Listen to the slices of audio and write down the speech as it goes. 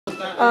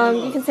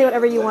You can say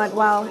whatever you want.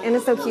 Wow,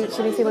 Anna's so cute.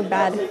 She makes me look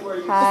bad. Hi. This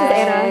is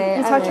Anna.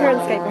 You talked to her on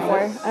Skype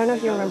before. I don't know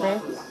if you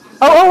remember.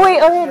 Oh, wait,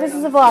 okay, this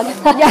is a vlog.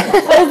 Yeah.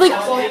 I was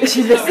like, is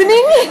she listening?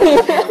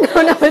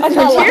 No, it's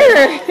not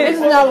live. This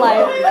is not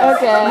live.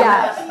 Okay.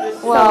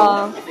 Yeah.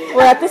 Well,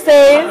 we're at the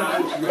Saves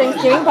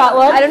Thanksgiving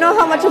potluck. I don't know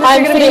how much of this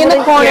I'm you're going to sitting be in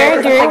the corner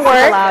during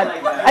work.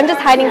 I'm just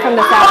hiding from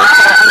the sound,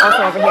 so I'm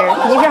also over here.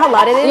 Can you hear how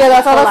loud it is? Yeah,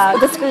 that's so all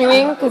loud. the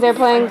screaming because they're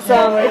playing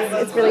some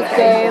It's really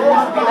game.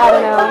 I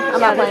don't know.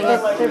 I'm not playing it.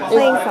 They're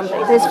playing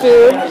something. There's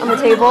food on the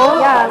table.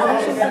 Yeah,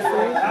 there's food.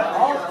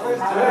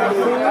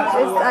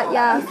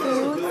 Yeah,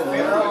 food.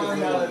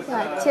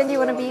 Yeah, Tian, do you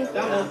want to be?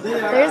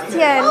 There's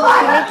Tian.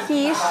 She made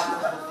quiche.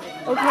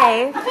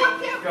 Okay.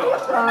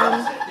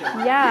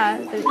 Yeah,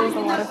 there's a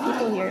lot of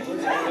people here.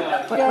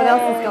 What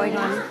else is going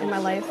on in my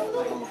life?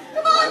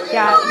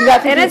 Yeah,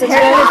 Anna's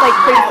haircut is like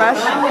pretty fresh.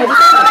 I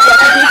just got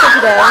free pizza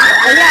today.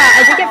 Oh yeah,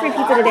 I did get free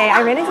pizza today.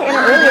 I ran into Anna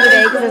earlier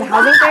today because there's a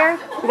housing fair.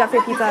 We got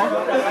free pizza.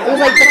 It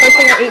was like the first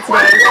thing I ate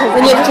today.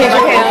 Then you had to change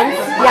your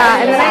pants.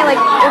 Yeah, and then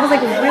it was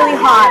like really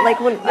hot. Like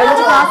when I went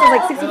to class, it was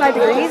like 65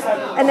 degrees,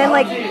 and then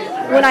like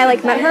when I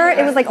like met her,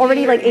 it was like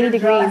already like 80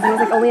 degrees. And it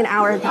was like only an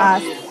hour had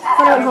passed.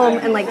 So I went home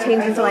and like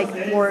changed into like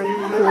more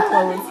cool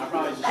clothes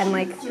and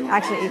like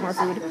actually ate more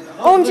food.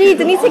 OMG,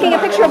 Denise taking a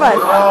picture of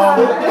us.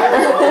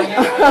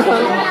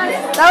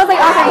 That was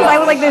like awesome because I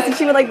went like this and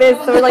she went like this,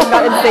 so we're like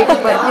not in sync,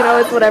 but you know,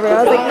 it's whatever.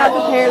 I was like not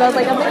prepared. I was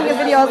like, I'm making a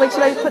video. I was like,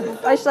 should I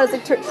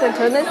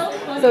turn this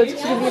so she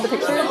can be in the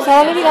picture? So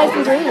how long have you guys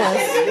been doing this?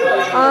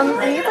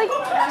 I think it's like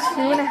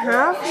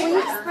 2.5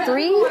 weeks, 3.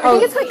 I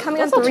think it's like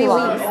coming on 3 weeks.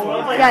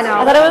 Yeah, I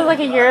know. I thought it was like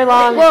a year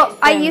long. Well,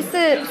 I used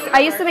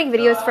to make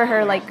videos for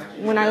her like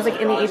when I was like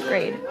in the 8th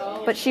grade,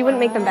 but she wouldn't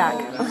make them back.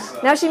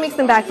 Now she makes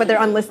them back, but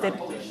they're unlisted.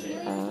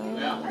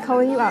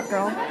 Calling you out,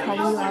 girl.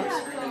 Calling you out.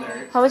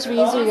 How much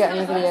views do you get on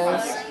your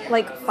videos?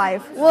 Like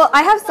 5. Well,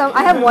 I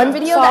have one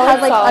video that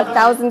has like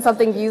 1,000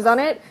 something views on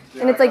it,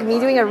 and it's like me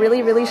doing a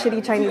really, really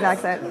shitty Chinese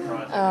accent.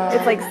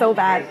 It's like so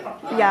bad.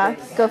 Yeah.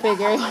 Go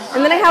figure.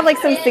 And then I have like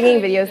some singing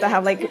videos that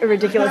have like a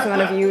ridiculous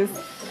amount of views.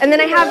 And then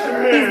I have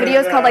these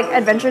videos called like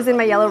Adventures in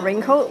My Yellow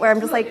Raincoat, where I'm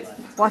just like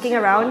walking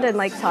around and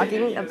like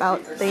talking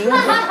about things.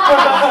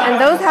 And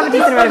those have a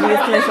decent amount of views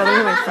because I show them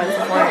to my friends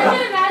before.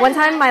 And one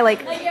time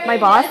my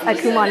boss at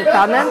Kumon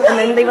found them, and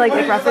then they would like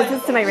make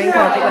references to my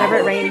raincoat, like whenever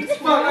it rained,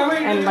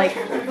 and like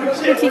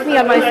critique me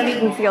on my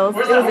speaking skills.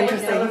 It was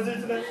interesting.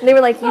 And they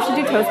were like, you should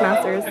do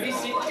Toastmasters.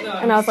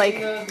 And I was like,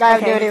 I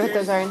have no idea what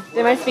those are.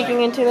 Am I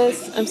speaking into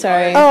this? I'm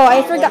sorry. Oh,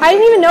 I forgot. I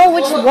didn't even know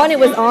which one it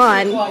was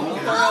on.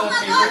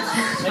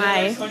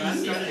 Hi.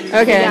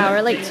 Okay. Yeah,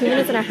 we're like 2.5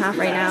 minutes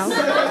right now.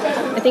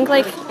 I think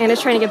like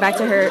Anna's trying to get back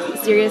to her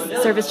serious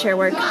service chair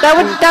work. That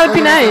would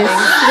be nice.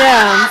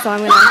 Yeah. So I'm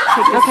gonna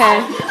take this. Okay.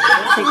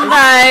 Take this.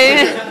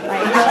 Bye.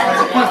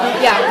 Bye.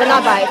 Yeah, but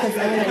not bye because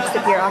I'm gonna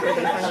sit here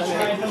awkwardly for another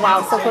minute.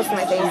 Wow, so close to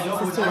my face.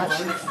 This is too much.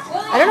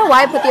 I don't know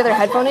why I put the other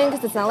headphone in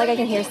because it's not like I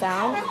can hear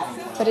sound,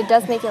 but it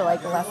does make it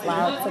like less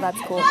loud, so that's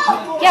cool.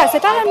 Yeah, so I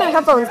thought I had my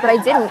headphones, but I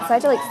didn't, so I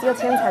had to like steal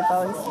Tim's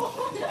headphones.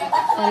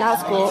 And that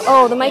was cool.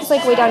 Oh, the mic's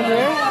like way down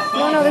here?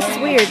 No, this is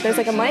weird. There's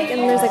like a mic and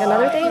then there's like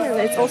another thing, and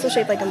it's also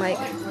shaped like a mic.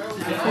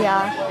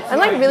 Yeah, I'm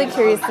like really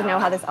curious to know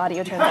how this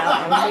audio turns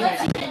out.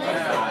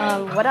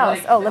 What else?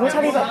 Oh, let me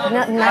tell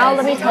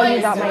you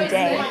about my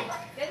day.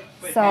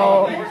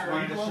 So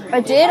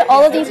I did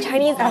all of these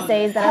Chinese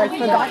essays that I like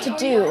forgot to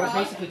do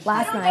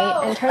last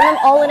night and turned them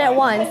all in at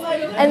once.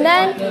 And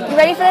then, you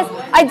ready for this?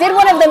 I did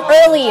one of them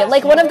early.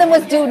 Like one of them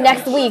was due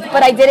next week,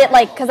 but I did it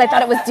like because I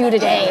thought it was due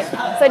today.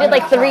 So I did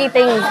like 3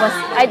 things.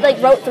 I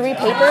like wrote 3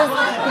 papers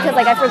because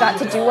like I forgot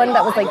to do one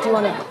that was like due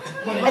on.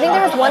 I think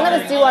there was one that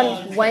was due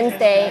on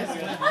Wednesday,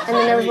 and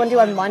then there was one due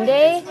on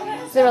Monday.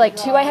 So there were like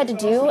 2 I had to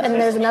do, and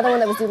there's another one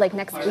that was due like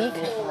next week,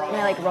 and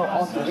I like wrote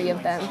all 3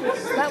 of them.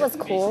 So that was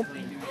cool.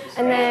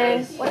 And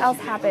then, what else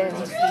happened?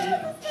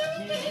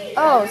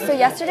 Oh, so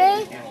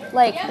yesterday,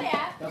 like,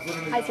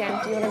 hi Sam,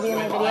 do you want to be in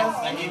my video?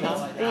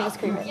 Or you just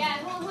creeping?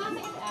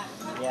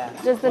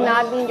 Does the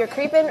nod mean you're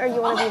creeping, or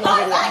you want to be in my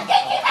video?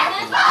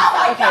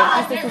 Okay,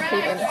 he says he's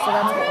creeping, so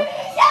that's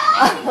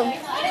cool.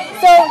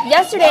 So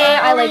yesterday,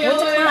 I like went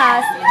to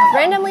class.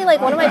 Randomly, like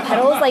one of my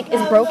pedals like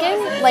is broken.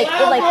 Like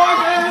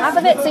half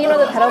of it. So you know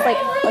the pedal's like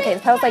the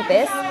pedal's like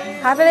this.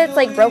 Half of it's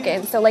like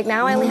broken. So like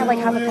now I only have like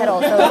half a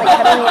pedal. So it's like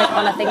pedaling like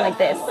on a thing like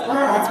this.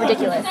 It's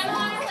ridiculous.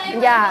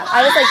 Yeah,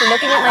 I was like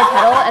looking at my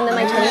pedal, and then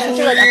my Chinese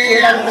teacher like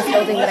appeared out of this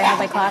building that I have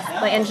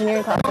my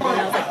engineering class with,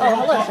 and I was like, oh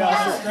hello,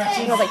 Josh.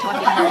 She was like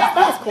talking to her.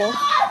 That was cool.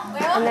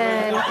 And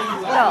then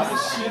what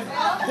else?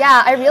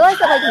 Yeah, I realized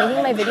that like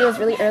making my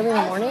videos really early in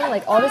the morning,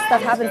 like all this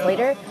stuff happens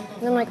later.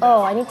 And I'm like,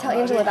 oh, I need to tell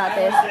Angela about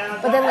this.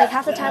 But then like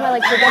half the time I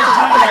like forget to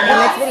talk about it in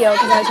the next video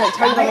because I like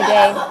tell you about my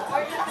day.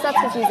 So that's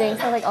confusing.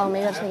 So I'm like, oh,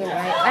 maybe I'm making it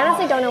right. I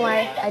honestly don't know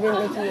why I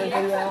didn't make you a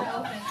video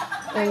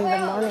in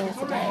the morning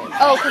today.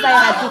 Oh, because I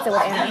had pizza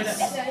with Anna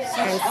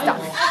and stuff.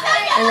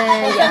 And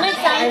then, yeah.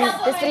 And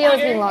this video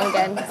is being long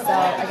again, so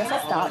I guess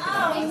I'll stop.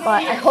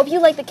 But I hope you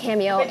like the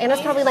cameo.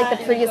 Anna's probably like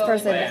the prettiest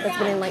person that's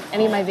been in like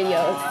any of my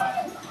videos.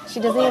 She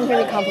doesn't even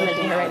hear me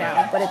complimenting her right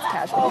now, but it's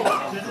casual.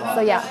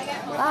 So yeah,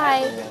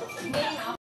 bye.